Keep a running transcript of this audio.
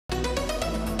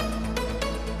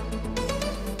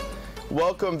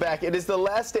Welcome back. It is the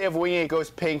last day of Winging It Goes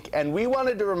Pink, and we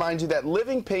wanted to remind you that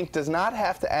living pink does not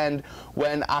have to end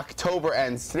when October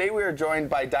ends. Today we are joined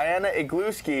by Diana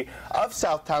Iglewski of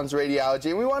Southtowns Radiology,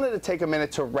 and we wanted to take a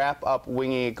minute to wrap up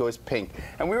Winging It Goes Pink.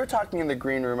 And we were talking in the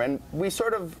green room, and we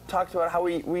sort of talked about how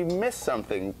we missed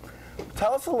something.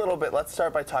 Tell us a little bit. Let's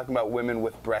start by talking about women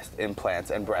with breast implants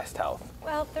and breast health.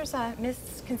 Well, there's a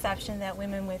misconception that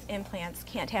women with implants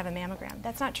can't have a mammogram.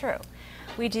 That's not true.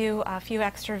 We do a few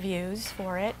extra views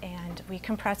for it, and we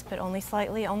compress, but only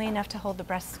slightly, only enough to hold the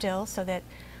breast still so that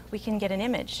we can get an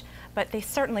image. But they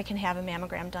certainly can have a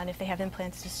mammogram done if they have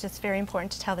implants. It's just very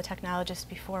important to tell the technologist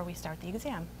before we start the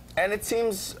exam. And it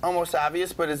seems almost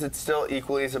obvious, but is it still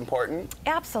equally as important?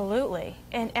 Absolutely,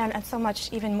 and so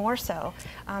much even more so,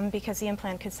 because the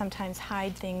implant could sometimes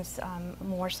hide things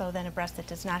more so than a breast that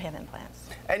does not have implants.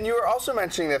 And you were also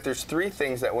mentioning that there's 3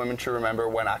 things that women should remember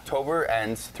when October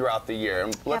ends throughout the year.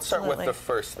 And let's start with the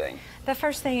first thing. The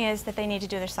first thing is that they need to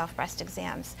do their self-breast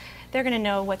exams. They're going to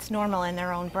know what's normal in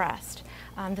their own breast.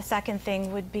 The second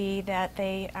thing would be that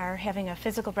they are having a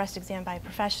physical breast exam by a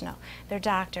professional, their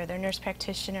doctor, their nurse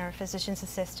practitioner, or physician's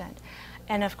assistant.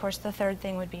 And of course, the third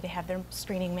thing would be to have their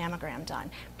screening mammogram done,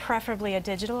 preferably a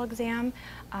digital exam.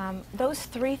 Those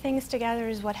 3 things together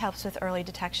is what helps with early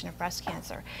detection of breast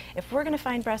cancer. If we're going to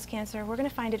find breast cancer, we're going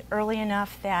to find it early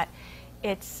enough that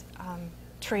it's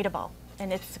treatable,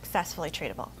 and it's successfully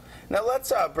treatable. Now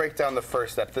let's break down the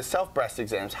first step, the self-breast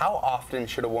exams. How often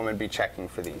should a woman be checking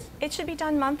for these? It should be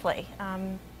done monthly,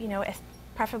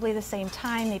 preferably the same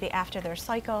time, maybe after their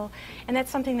cycle, and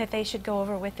that's something that they should go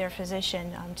over with their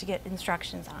physician to get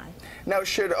instructions on. Now,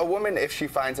 should a woman, if she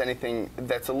finds anything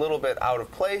that's a little bit out of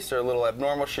place or a little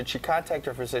abnormal, should she contact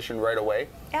her physician right away?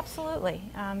 Absolutely.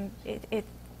 The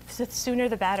sooner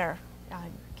the better.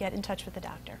 Get in touch with the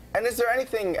doctor. And is there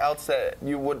anything else that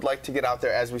you would like to get out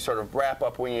there as we sort of wrap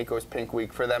up Winging It Goes Pink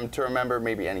Week for them to remember,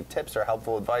 maybe any tips or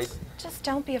helpful advice? Just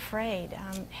don't be afraid.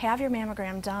 Have your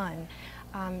mammogram done.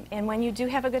 And when you do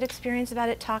have a good experience about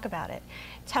it, talk about it.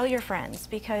 Tell your friends,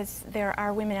 because there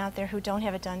are women out there who don't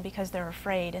have it done because they're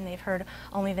afraid and they've heard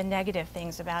only the negative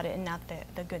things about it and not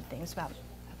the good things about it.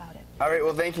 All right,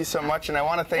 well, thank you so much, and I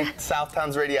want to thank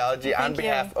Southtowns Radiology on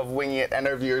behalf of Winging It and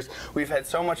our viewers. We've had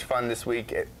so much fun this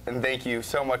week, and thank you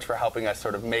so much for helping us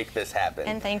sort of make this happen.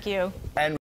 And thank you. And